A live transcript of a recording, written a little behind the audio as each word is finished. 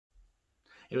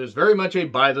It was very much a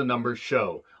by-the-numbers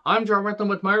show. I'm John Rentham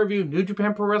with my review of New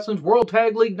Japan Pro Wrestling's World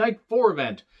Tag League Night 4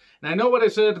 event. And I know what I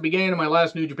said at the beginning of my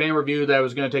last New Japan review, that I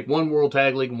was going to take one World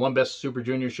Tag League and one Best Super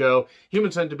Junior show,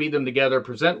 Human Centipede them together,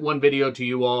 present one video to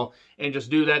you all, and just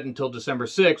do that until December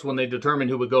 6th when they determine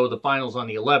who would go to the finals on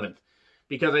the 11th.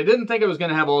 Because I didn't think I was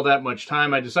going to have all that much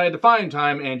time, I decided to find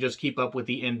time and just keep up with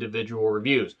the individual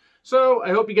reviews. So, I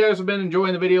hope you guys have been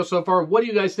enjoying the video so far. What do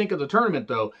you guys think of the tournament,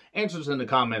 though? Answers in the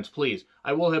comments, please.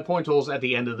 I will have point holes at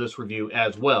the end of this review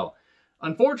as well.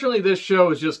 Unfortunately, this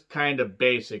show is just kind of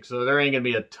basic, so there ain't going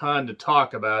to be a ton to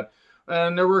talk about.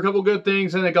 And there were a couple good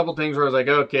things and a couple things where I was like,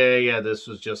 okay, yeah, this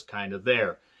was just kind of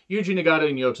there. Yuji Nagata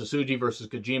and Yota Tsuji versus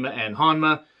Kojima and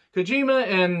Honma. Kojima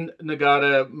and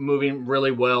Nagata moving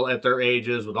really well at their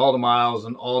ages with all the miles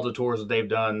and all the tours that they've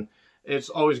done. It's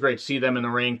always great to see them in the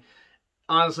ring.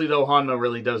 Honestly, though, Honma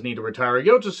really does need to retire.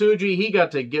 Yota Tsuji, he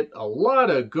got to get a lot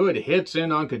of good hits in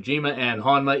on Kojima and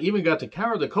Honma. Even got to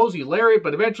counter the Cozy Lariat,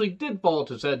 but eventually did fall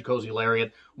to said Cozy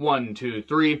Lariat. 1, 2,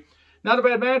 3. Not a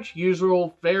bad match.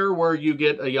 Usual fare where you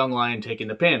get a young lion taking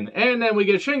the pin. And then we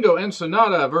get Shingo and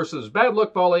Sonata versus Bad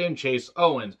Luck Fale and Chase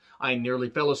Owens. I nearly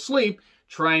fell asleep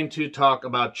trying to talk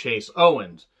about Chase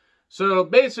Owens. So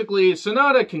basically,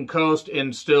 Sonata can coast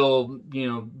and still,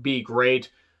 be great.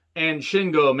 And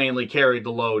Shingo mainly carried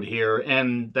the load here,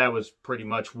 and that was pretty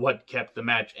much what kept the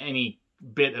match any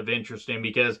bit of interesting,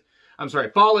 because, I'm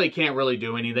sorry, Fale can't really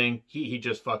do anything. He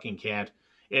just fucking can't.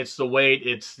 It's the weight,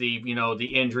 it's the,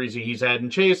 the injuries he's had in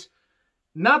Chase.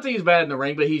 Not that he's bad in the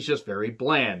ring, but he's just very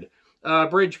bland.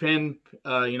 Bridge pin,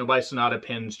 by Sonata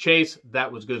pins Chase.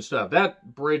 That was good stuff.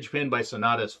 That bridge pin by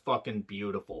Sonata is fucking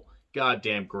beautiful.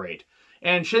 Goddamn great.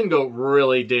 And Shingo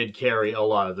really did carry a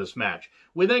lot of this match.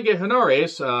 We then get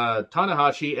Hanare's,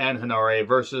 Tanahashi and Hanare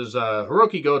versus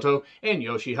Hiroki Goto and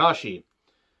Yoshihashi.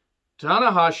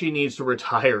 Tanahashi needs to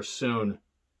retire soon.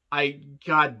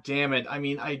 God damn it. I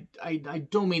mean, I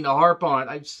don't mean to harp on it.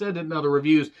 I've said it in other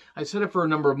reviews. I said it for a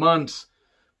number of months.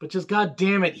 But just god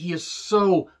damn it, he is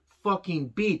so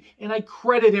fucking beat. And I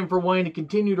credit him for wanting to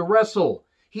continue to wrestle.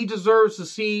 He deserves to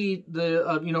see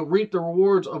the, reap the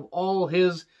rewards of all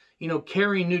his,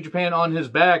 carrying New Japan on his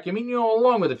back. I mean,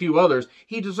 along with a few others,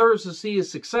 he deserves to see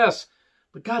his success.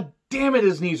 But god damn it,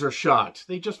 his knees are shot.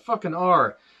 They just fucking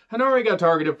are. Hanare got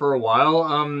targeted for a while.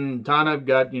 Tana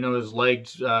got, his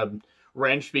legs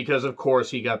wrenched because, of course,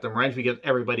 he got them wrenched because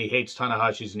everybody hates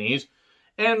Tanahashi's knees.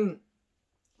 And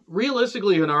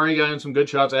realistically, Hanare got in some good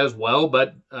shots as well,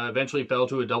 but eventually fell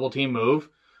to a double team move,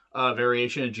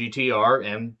 variation of GTR,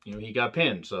 and, he got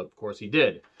pinned. So, of course, he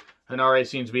did. Hanare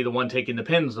seems to be the one taking the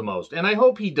pins the most. And I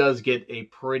hope he does get a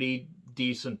pretty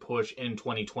decent push in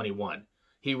 2021.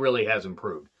 He really has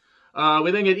improved.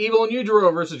 We then get Evil and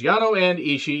Yujiro versus Yano and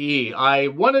Ishii. I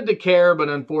wanted to care, but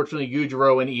unfortunately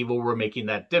Yujiro and Evil were making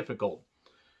that difficult.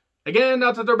 Again,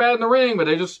 not that they're bad in the ring, but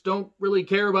I just don't really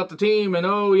care about the team. And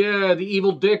oh yeah, the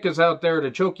evil dick is out there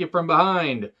to choke you from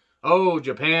behind. Oh,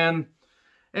 Japan.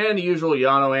 And the usual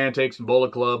Yano antics and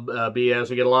Bullet Club BS.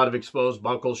 We get a lot of exposed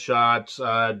buckle shots,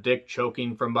 Dick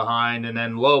choking from behind, and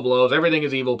then low blows. Everything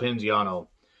is Evil pins Yano.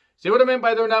 See what I meant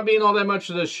by there not being all that much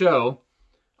to this show?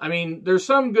 I mean, there were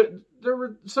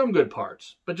some good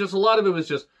parts, but just a lot of it was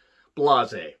just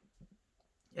blasé.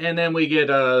 And then we get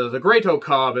the Great-O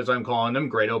Cobb, as I'm calling them,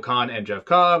 Great-O-Khan and Jeff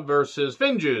Cobb versus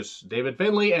Finjuice, David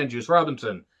Finlay and Juice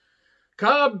Robinson.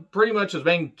 Cobb pretty much has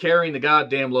been carrying the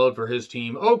goddamn load for his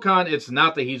team. Okan, it's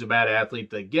not that he's a bad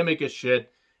athlete. The gimmick is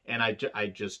shit, and I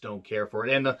just don't care for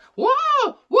it. And the, whoa,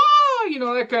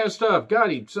 that kind of stuff.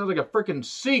 God, he sounds like a freaking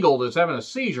seagull that's having a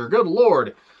seizure. Good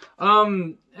Lord.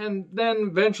 And then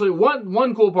eventually,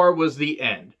 one cool part was the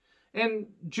end. And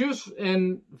Juice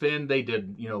and Finn, they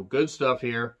did, good stuff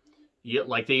here.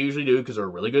 Like they usually do, because they're a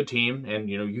really good team. And,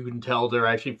 you can tell they're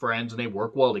actually friends and they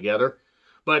work well together.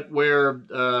 But where,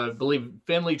 I believe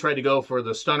Finlay tried to go for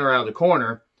the stunner out of the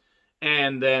corner,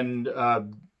 and then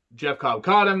Jeff Cobb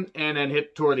caught him, and then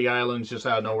hit Tour of the Islands just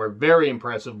out of nowhere. Very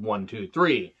impressive, 1, 2,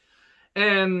 3.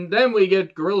 And then we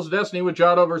get Guerrillas of Destiny with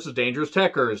Jado versus Dangerous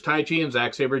Tekkers, Taichi and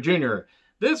Zack Sabre Jr.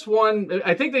 This one,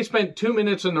 I think they spent 2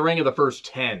 minutes in the ring of the first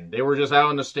 10. They were just out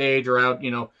on the stage or out,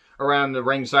 around the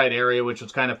ringside area, which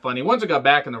was kind of funny. Once it got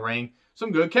back in the ring,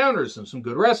 some good counters and some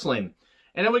good wrestling.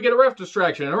 And then we get a ref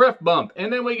distraction and a ref bump.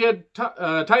 And then we get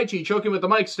Taichi choking with the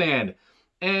mic stand.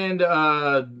 And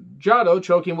Jado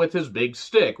choking with his big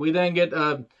stick. We then get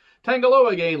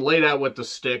Tangaloa getting laid out with the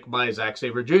stick by Zack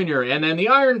Sabre Jr. And then the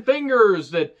iron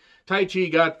fingers that Taichi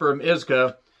got from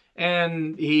Izuka.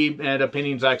 And he ended up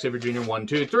pinning Zack Sabre Jr. 1,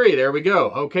 2, 3. There we go.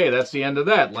 Okay, that's the end of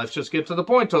that. Let's just get to the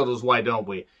point totals, why don't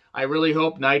we? I really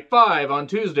hope Night 5 on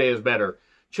Tuesday is better.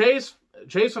 Chase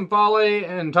Jason Fale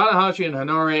and Tanahashi and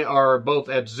Hanare are both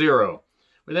at 0.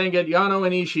 We then get Yano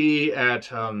and Ishii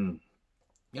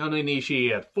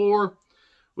at 4.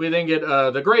 We then get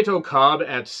the Great Cobb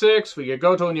at 6. We get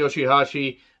Goto and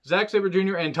Yoshihashi, Zack Sabre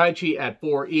Jr. and Taichi at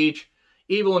 4 each.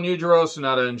 Evil and Yujiro,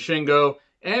 Sonata and Shingo,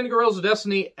 and Guerrillas of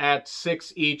Destiny at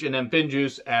 6 each, and then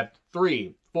Finjuice at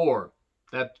 3, 4.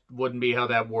 That wouldn't be how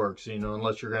that works,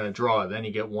 unless you're going to draw it. Then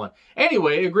you get 1.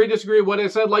 Anyway, agree, disagree with what I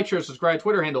said. Like, share, subscribe,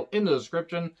 Twitter handle in the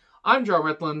description. I'm John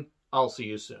Ritlin. I'll see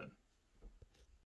you soon.